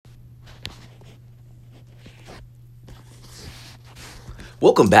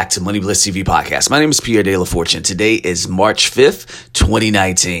Welcome back to Money Bliss TV Podcast. My name is Pierre De La Fortune. Today is March 5th,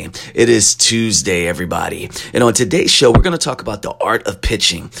 2019. It is Tuesday, everybody. And on today's show, we're going to talk about the art of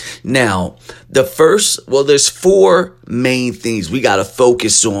pitching. Now, there's four main things we got to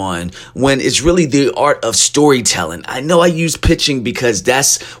focus on when it's really the art of storytelling. I know I use pitching because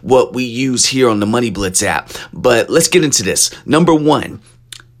that's what we use here on the Money Blitz app, but let's get into this. Number one,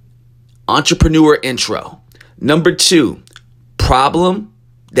 entrepreneur intro. Number two, problem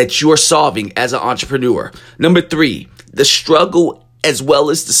that you're solving as an entrepreneur. Number three, the struggle as well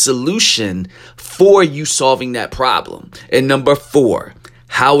as the solution for you solving that problem. And number four,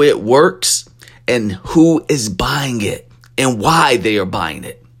 how it works and who is buying it and why they are buying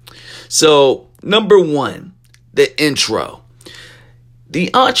it. So number one, the intro.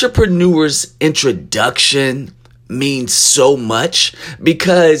 The entrepreneur's introduction means so much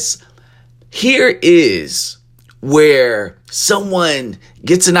because here is where someone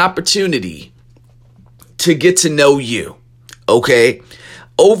gets an opportunity to get to know you, okay?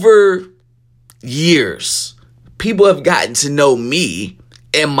 Over years, people have gotten to know me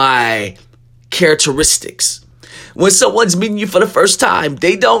and my characteristics. When someone's meeting you for the first time,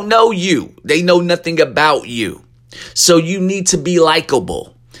 they don't know you. They know nothing about you. So you need to be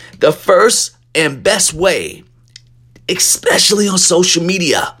likable. The first and best way, especially on social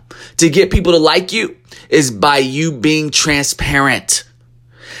media, to get people to like you is by you being transparent.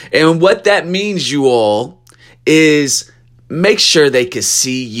 And what that means, you all, is make sure they can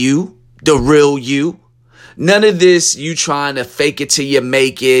see you, the real you. None of this you trying to fake it till you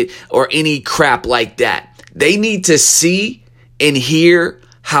make it or any crap like that. They need to see and hear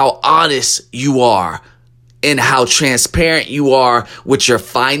how honest you are and how transparent you are with your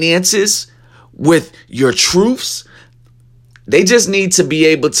finances, with your truths. They just need to be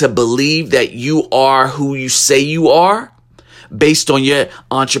able to believe that you are who you say you are based on your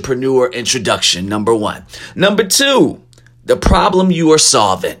entrepreneur introduction, number one. Number two, the problem you are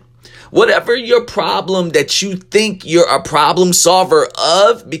solving. Whatever your problem that you think you're a problem solver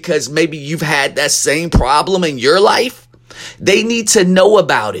of, because maybe you've had that same problem in your life, they need to know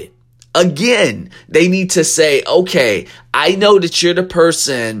about it. Again, they need to say, okay, I know that you're the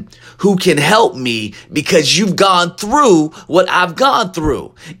person who can help me because you've gone through what I've gone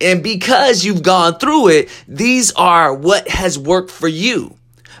through. And because you've gone through it, these are what has worked for you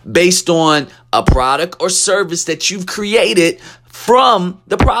based on a product or service that you've created from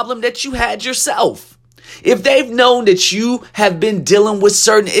the problem that you had yourself. If they've known that you have been dealing with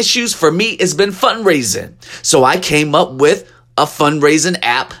certain issues, for me, it's been fundraising. So I came up with a fundraising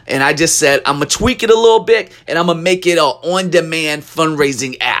app, and I just said, I'm going to tweak it a little bit, and I'm going to make it an on-demand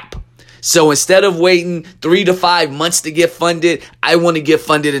fundraising app. So instead of waiting 3 to 5 months to get funded, I want to get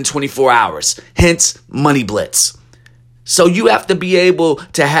funded in 24 hours. Hence, Money Blitz. So you have to be able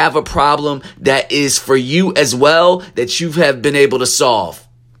to have a problem that is for you as well, that you have been able to solve.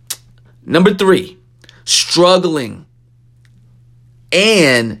 Number three, struggling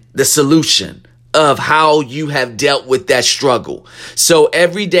and the solution of how you have dealt with that struggle. So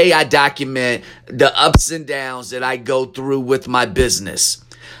every day I document the ups and downs that I go through with my business.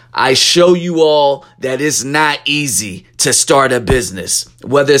 I show you all that it's not easy to start a business,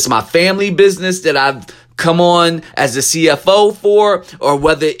 whether it's my family business that I've come on as a CFO for, or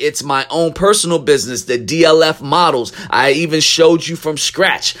whether it's my own personal business, the DLF models. I even showed you from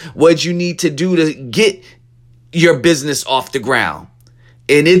scratch what you need to do to get your business off the ground.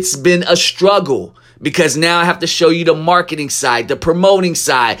 And it's been a struggle because now I have to show you the marketing side, the promoting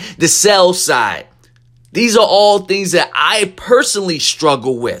side, the sales side. These are all things that I personally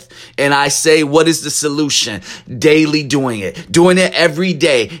struggle with. And I say, what is the solution? Daily doing it every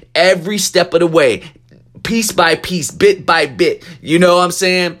day, every step of the way, piece by piece, bit by bit. You know what I'm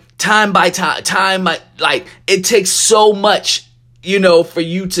saying? Time by time, like it takes so much, for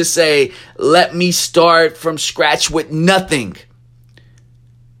you to say, let me start from scratch with nothing.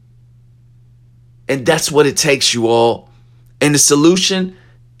 And that's what it takes, you all. And the solution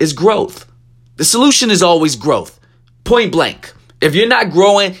is growth. The solution is always growth. Point blank. If you're not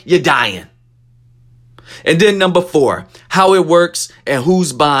growing, you're dying. And then number four, how it works and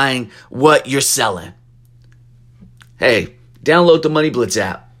who's buying what you're selling. Hey, download the Money Blitz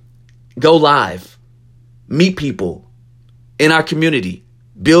app. Go live. Meet people in our community.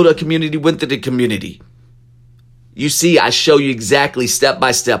 Build a community within the community. You see, I show you exactly step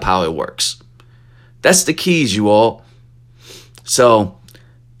by step how it works. That's the keys, you all. So,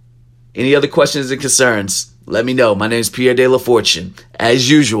 any other questions and concerns, let me know. My name is Pierre De La Fortune. As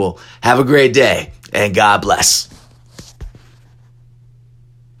usual, have a great day and God bless.